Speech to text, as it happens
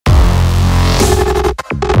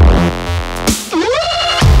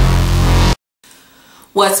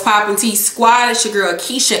What's poppin' T Squad? It's your girl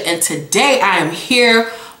Keisha, and today I am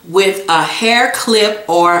here with a hair clip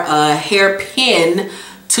or a hairpin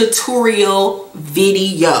tutorial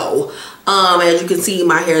video. As you can see,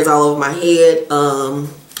 my hair is all over my head.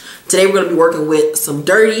 Today we're going to be working with some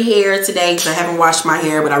dirty hair today because I haven't washed my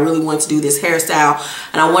hair, but I really wanted to do this hairstyle,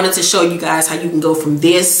 and I wanted to show you guys how you can go from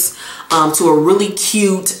this to a really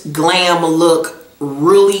cute glam look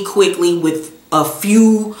really quickly with a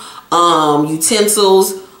few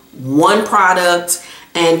utensils, one product,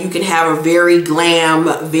 and you can have a very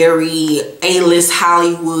glam, very A-list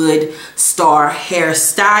Hollywood star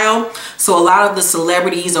hairstyle. So a lot of the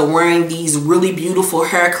celebrities are wearing these really beautiful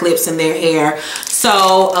hair clips in their hair. So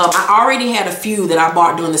I already had a few that I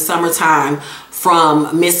bought during the summertime from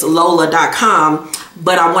MissLola.com,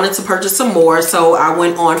 but I wanted to purchase some more, so I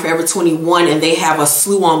went on Forever 21, and they have a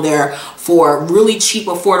slew on there for really cheap,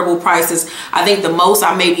 affordable prices. I think the most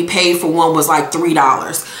I maybe paid for one was like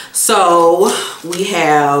 $3. So we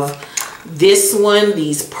have this one,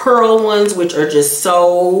 these pearl ones, which are just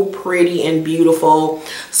so pretty and beautiful.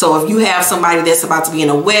 So if you have somebody that's about to be in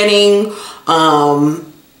a wedding,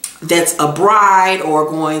 that's a bride or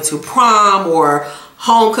going to prom or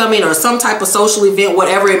homecoming or some type of social event,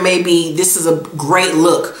 whatever it may be, this is a great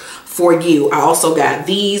look for you. I also got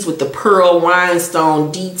these with the pearl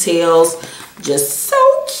rhinestone details, just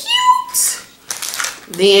so cute.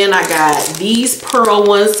 Then I got these pearl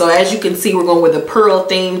ones. So as you can see, we're going with a pearl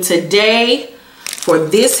theme today for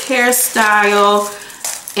this hairstyle,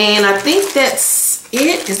 and I think that's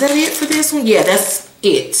it. Is that it for this one? Yeah, that's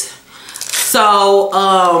it. So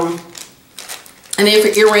and then for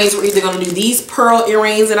earrings, we're either going to do these pearl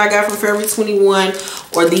earrings that I got from Forever 21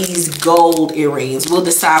 or these gold earrings. We'll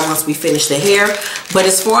decide once we finish the hair. But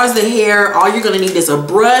as far as the hair, all you're going to need is a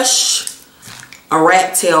brush, a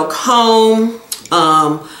rat tail comb.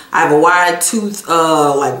 I have a wide tooth,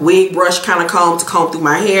 like wig brush kind of comb to comb through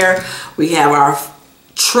my hair. We have our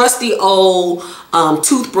trusty old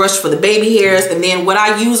toothbrush for the baby hairs. And then what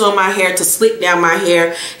I use on my hair to slick down my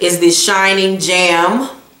hair is this Shining Jam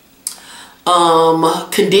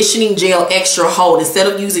conditioning gel extra hold.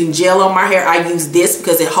 Instead of using gel on my hair, I use this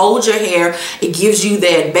because it holds your hair. It gives you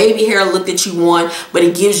that baby hair look that you want, but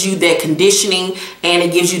it gives you that conditioning and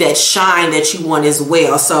it gives you that shine that you want as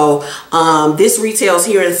well. So this retails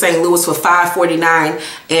here in St. Louis for $5.49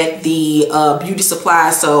 at the beauty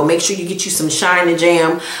supply. So make sure you get you some Shining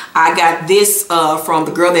Jam. I got this from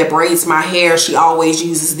the girl that braids my hair. She always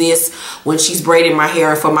uses this when she's braiding my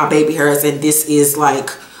hair for my baby hairs, and this is like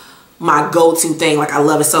my go-to thing. Like, I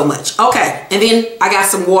love it so much. Okay, and then I got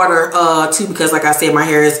some water too, because like I said, my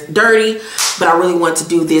hair is dirty, but I really want to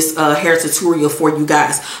do this hair tutorial for you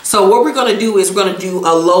guys. So what we're going to do is we're going to do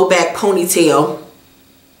a low back ponytail.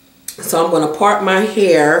 So I'm going to part my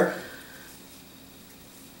hair.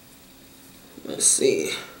 Let's see,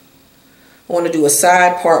 I want to do a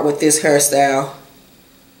side part with this hairstyle.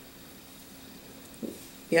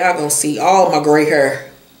 Y'all gonna see all my gray hair.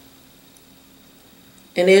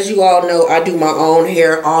 And as you all know, I do my own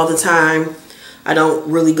hair all the time. I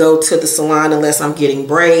don't really go to the salon unless I'm getting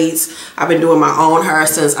braids. I've been doing my own hair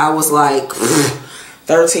since I was like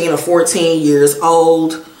 13 or 14 years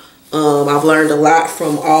old. I've learned a lot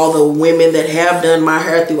from all the women that have done my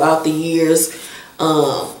hair throughout the years.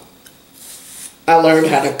 I learned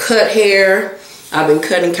how to cut hair. I've been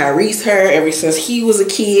cutting Kyrie's hair ever since he was a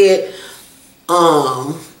kid.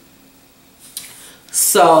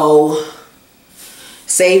 So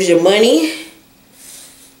saves your money,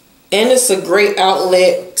 and it's a great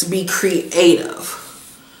outlet to be creative.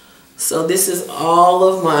 So this is all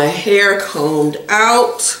of my hair combed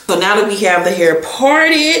out. So now that we have the hair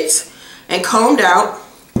parted and combed out,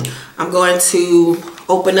 I'm going to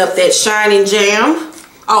open up that Shining Jam.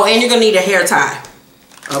 Oh, and you're gonna need a hair tie,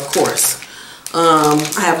 of course.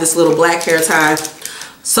 I have this little black hair tie.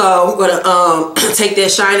 So I'm gonna take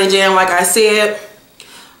that Shining Jam, like I said.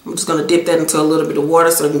 I'm just going to dip that into a little bit of water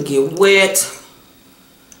so it can get wet.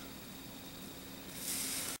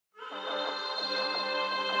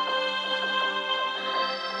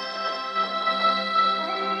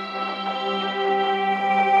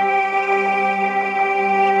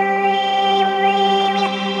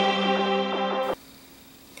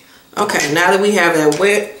 Okay, now that we have that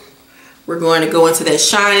wet, we're going to go into that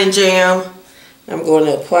Shining Jam. I'm going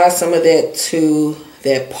to apply some of that to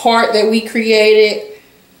that part that we created,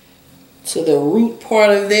 to the root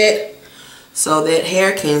part of that, so that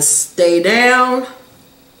hair can stay down.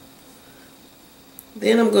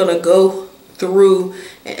 Then I'm going to go through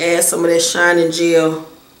and add some of that Shining Gel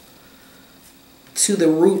to the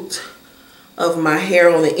root of my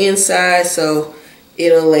hair on the inside, so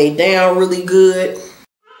it'll lay down really good.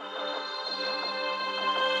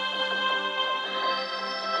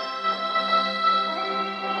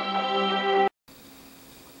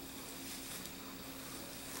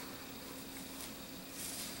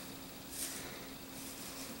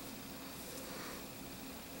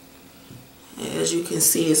 as you can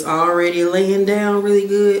see, it's already laying down really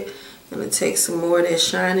good. I'm gonna take some more of that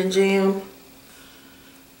Shining Jam.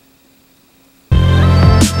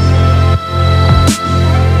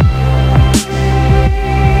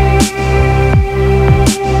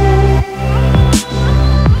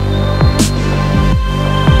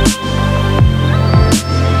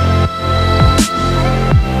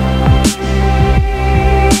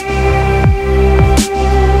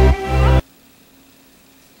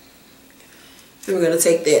 Then we're going to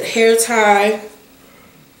take that hair tie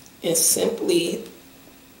and simply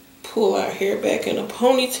pull our hair back in a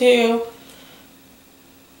ponytail.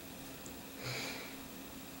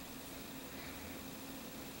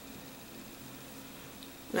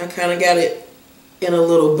 And I kind of got it in a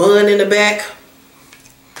little bun in the back.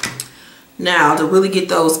 Now, to really get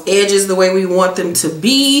those edges the way we want them to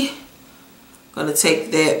be, I'm going to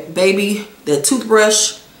take that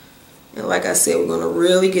toothbrush. And like I said, we're going to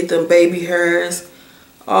really get them baby hairs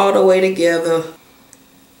all the way together.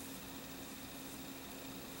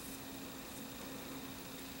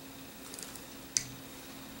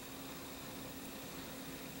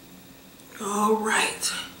 All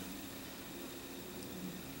right.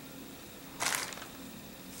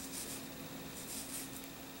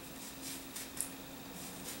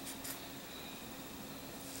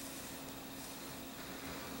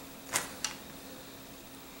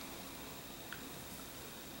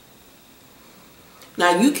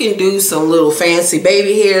 Now you can do some little fancy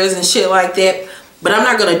baby hairs and shit like that, but I'm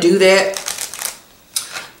not gonna do that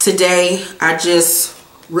today. I just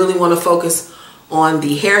really want to focus on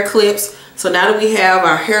the hair clips. So now that we have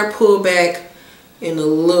our hair pulled back in a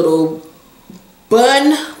little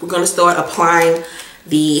bun, we're gonna start applying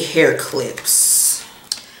the hair clips.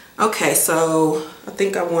 Okay, so I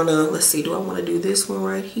think I wanna, let's see, do I wanna do this one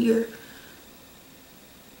right here?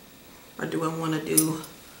 Or do I wanna do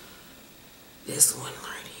this one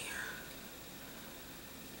right here?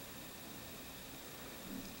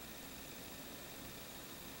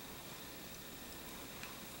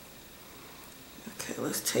 Okay,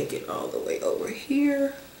 let's take it all the way over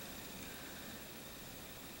here.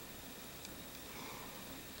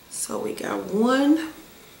 So we got one.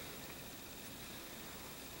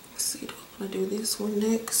 Let's see, do I want to do this one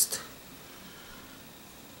next?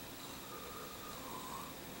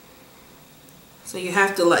 So you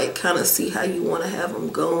have to like kind of see how you want to have them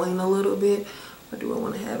going a little bit. Or do I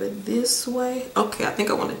want to have it this way? Okay, I think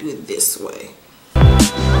I want to do it this way.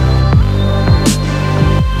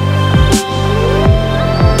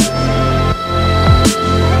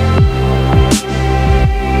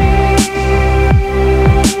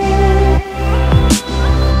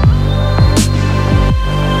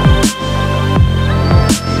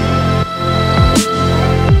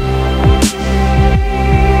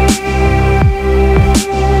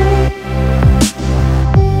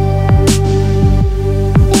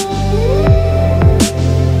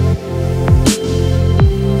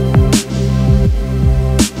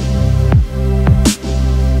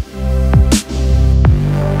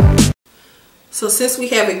 So since we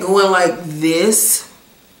have it going like this,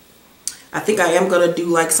 I think I am going to do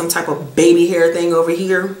like some type of baby hair thing over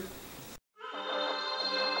here.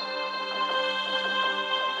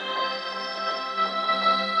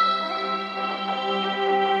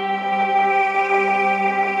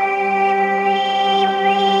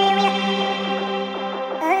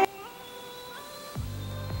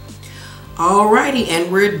 Alrighty,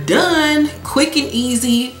 and we're done. Quick and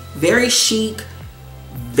easy, very chic,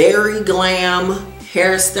 very glam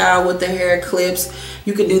hairstyle with the hair clips.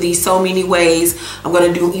 You can do these so many ways. I'm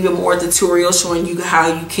going to do even more tutorials showing you how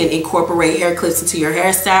you can incorporate hair clips into your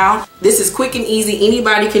hairstyle. This is quick and easy.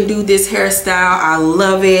 Anybody can do this hairstyle. I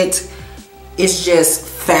love it. It's just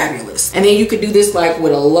fabulous. And then you could do this like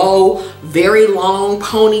with a low, very long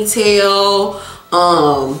ponytail.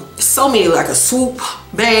 So many, like a swoop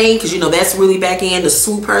bang, because you know that's really back in the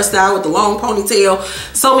swoop hairstyle with the long ponytail.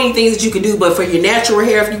 So many things that you could do. But for your natural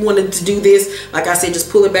hair, if you wanted to do this, like I said,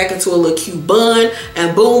 just pull it back into a little cute bun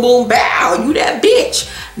and boom boom bow, you that bitch.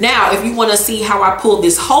 Now if you want to see how I pull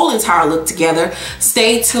this whole entire look together,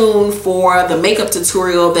 stay tuned for the makeup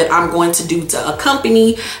tutorial that I'm going to do to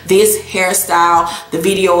accompany this hairstyle. The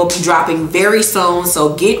video will be dropping very soon,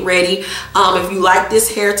 so get ready. If you like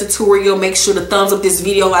this hair tutorial, make sure to thumbs up this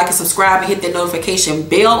video, like and subscribe, and hit that notification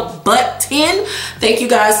bell button. Thank you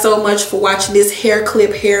guys so much for watching this hair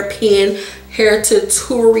clip, hairpin, hair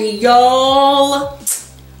tutorial.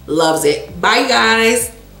 Loves it. Bye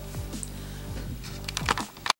guys.